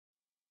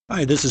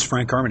Hi, this is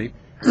Frank Carmody.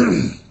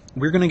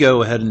 We're going to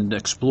go ahead and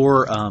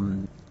explore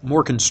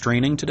more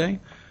constraining today.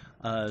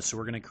 So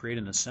we're going to create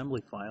an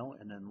assembly file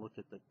and then look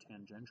at the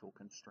tangential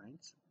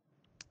constraints.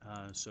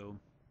 So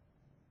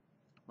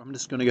I'm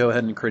just going to go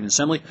ahead and create an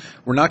assembly.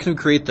 We're not going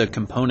to create the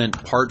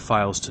component part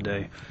files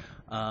today.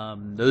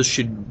 Those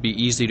should be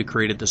easy to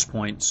create at this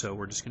point, so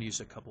we're just going to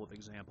use a couple of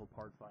example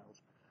part files.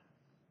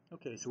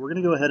 Okay, so we're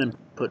going to go ahead and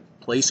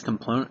put place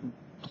component.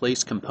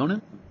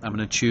 I'm going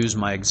to choose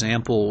my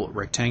example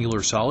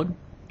rectangular solid.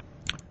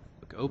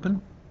 Click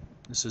open.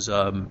 This is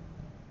a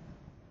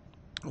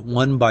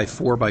 1 by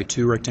 4 by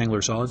 2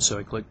 rectangular solid, so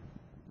I click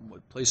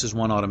what places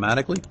one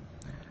automatically.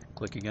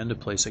 Click again to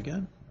place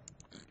again.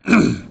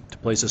 To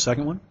place a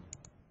second one.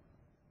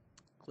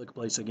 Click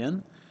place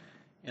again.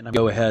 And I'm going to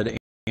go ahead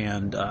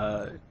and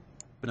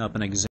open up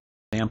an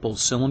example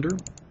cylinder.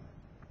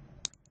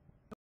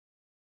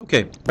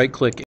 Okay, right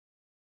click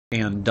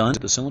and done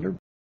the cylinder.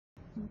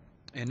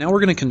 And now we're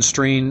going to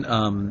constrain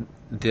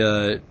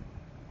the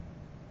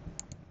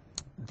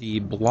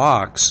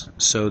blocks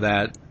so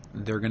that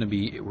they're going to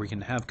be, we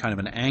can have kind of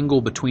an angle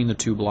between the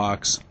two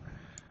blocks,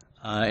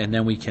 and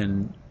then we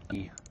can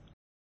the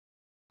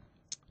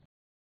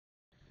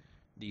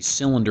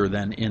cylinder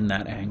then in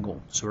that angle.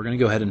 So we're going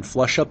to go ahead and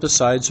flush up the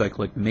side. So I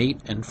click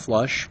mate and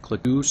flush.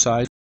 Click two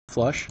side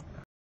flush.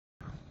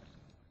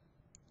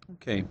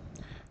 Okay,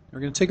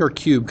 we're going to take our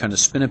cube, kind of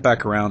spin it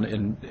back around,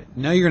 and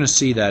now you're going to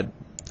see that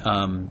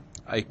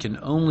I can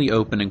only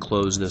open and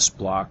close this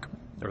block,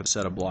 or the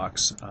set of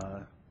blocks,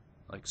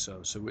 like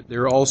so. So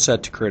they're all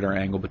set to create our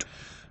angle between.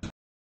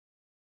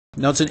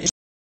 Now it's an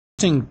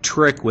interesting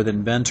trick with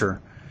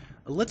Inventor.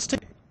 Let's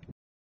take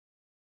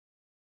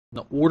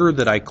the order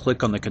that I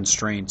click on the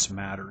constraints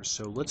matters.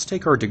 So let's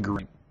take our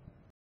degree.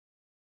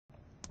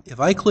 If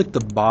I click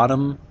the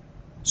bottom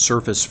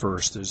surface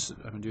first, I'm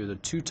going to do the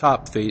two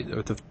top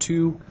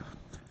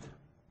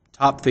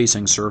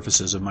facing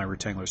surfaces of my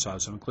rectangular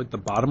solid. So I'm going to click the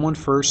bottom one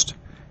first,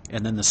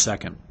 and then the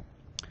second.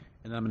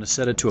 And then I'm going to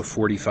set it to a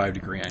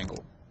 45-degree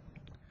angle.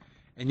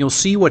 And you'll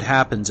see what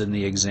happens in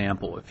the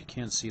example. If you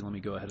can't see, let me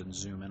go ahead and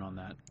zoom in on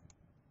that.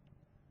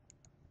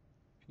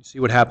 You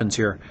see what happens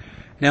here.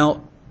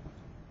 Now,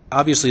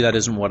 obviously that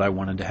isn't what I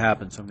wanted to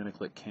happen, so I'm going to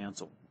click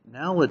cancel.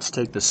 Now let's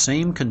take the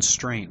same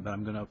constraint, but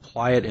I'm going to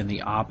apply it in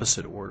the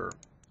opposite order.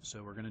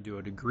 So we're going to do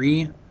a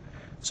degree.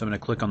 So I'm going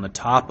to click on the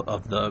top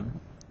of the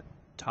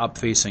top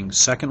facing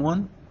second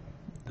one,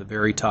 the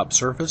very top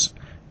surface.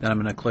 Then I'm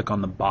going to click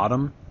on the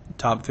bottom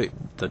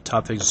the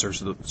top facing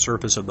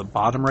surface of the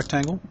bottom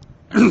rectangle.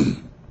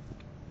 And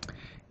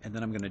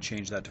then I'm going to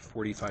change that to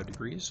 45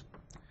 degrees.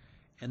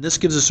 And this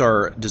gives us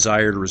our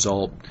desired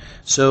result.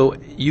 So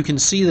you can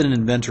see that in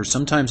Inventor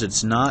sometimes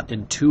it's not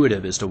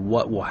intuitive as to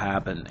what will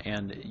happen.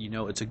 And you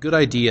know, it's a good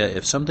idea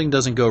if something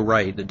doesn't go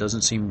right, that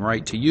doesn't seem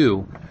right to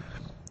you,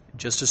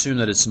 just assume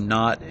that it's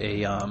not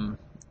a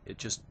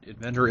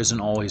Inventor isn't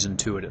always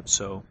intuitive.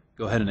 So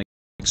go ahead and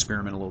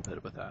experiment a little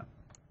bit with that.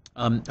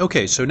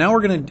 Okay, so now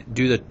we're going to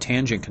do the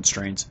tangent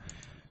constraints.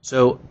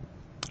 So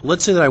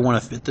let's say that I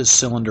want to fit this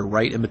cylinder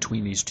right in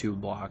between these two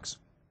blocks.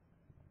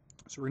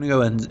 So we're going to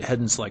go ahead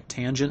and select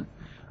tangent.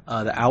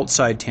 The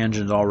outside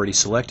tangent is already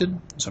selected,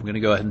 so I'm going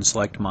to go ahead and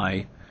select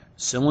my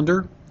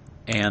cylinder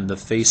and the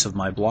face of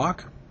my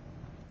block.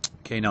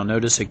 Okay, now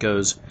notice it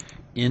goes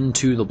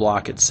into the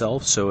block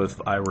itself, so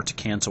if I were to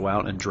cancel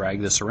out and drag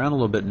this around a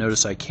little bit,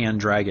 notice I can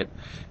drag it.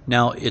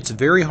 Now it's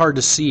very hard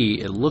to see.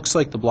 It looks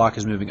like the block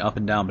is moving up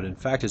and down, but in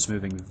fact it's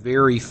moving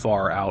very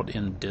far out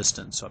in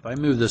distance. So if I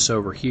move this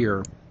over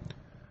here,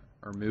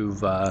 or move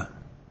the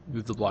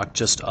block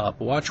just up,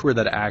 watch where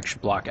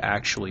that block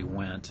actually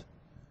went.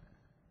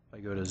 If I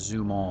go to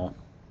zoom all.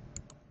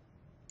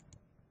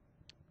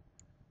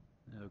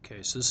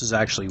 Okay, so this is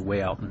actually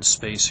way out in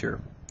space here.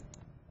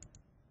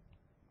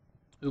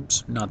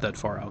 Oops, not that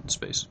far out in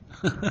space.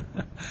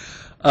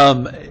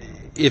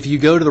 If you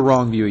go to the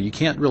wrong view, you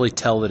can't really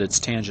tell that it's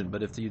tangent,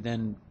 but if you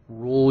then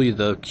roll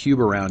the cube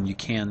around, you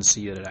can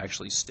see that it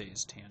actually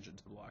stays tangent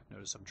to the block.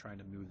 Notice I'm trying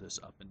to move this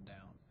up and down.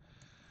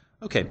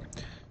 Okay,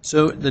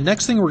 so the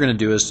next thing we're going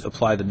to do is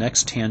apply the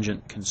next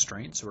tangent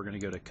constraint. So we're going to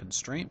go to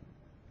constraint.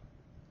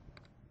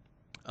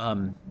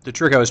 The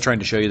trick I was trying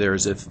to show you there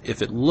is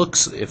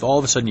if all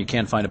of a sudden you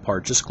can't find a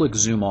part, just click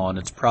zoom all, and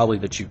it's probably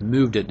that you've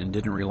moved it and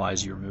didn't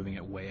realize you were moving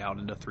it way out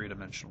into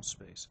three-dimensional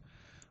space.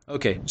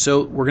 Okay,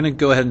 so we're going to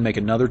go ahead and make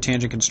another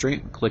tangent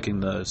constraint, clicking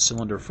the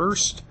cylinder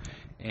first,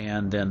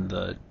 and then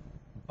the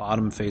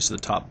bottom face of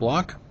the top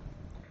block,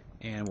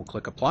 and we'll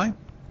click apply.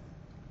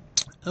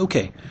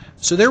 Okay,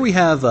 so there we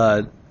have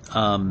the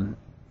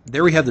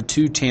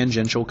two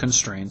tangential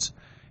constraints,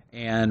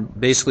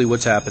 and basically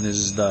what's happened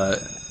is the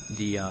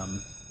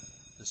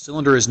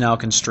cylinder is now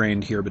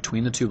constrained here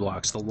between the two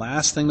blocks. The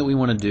last thing that we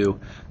want to do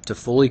to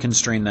fully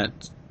constrain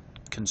that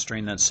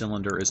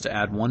cylinder is to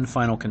add one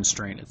final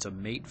constraint. It's a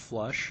mate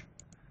flush,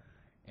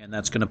 and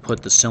that's going to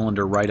put the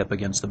cylinder right up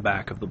against the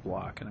back of the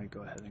block. And I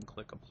go ahead and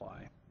click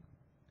apply.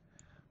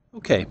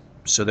 Okay,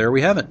 so there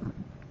we have it.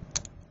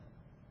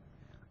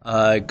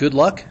 Good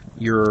luck.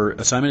 Your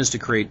assignment is to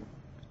create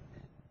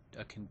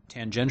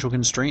tangential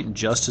constraint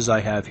just as I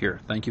have here.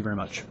 Thank you very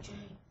much.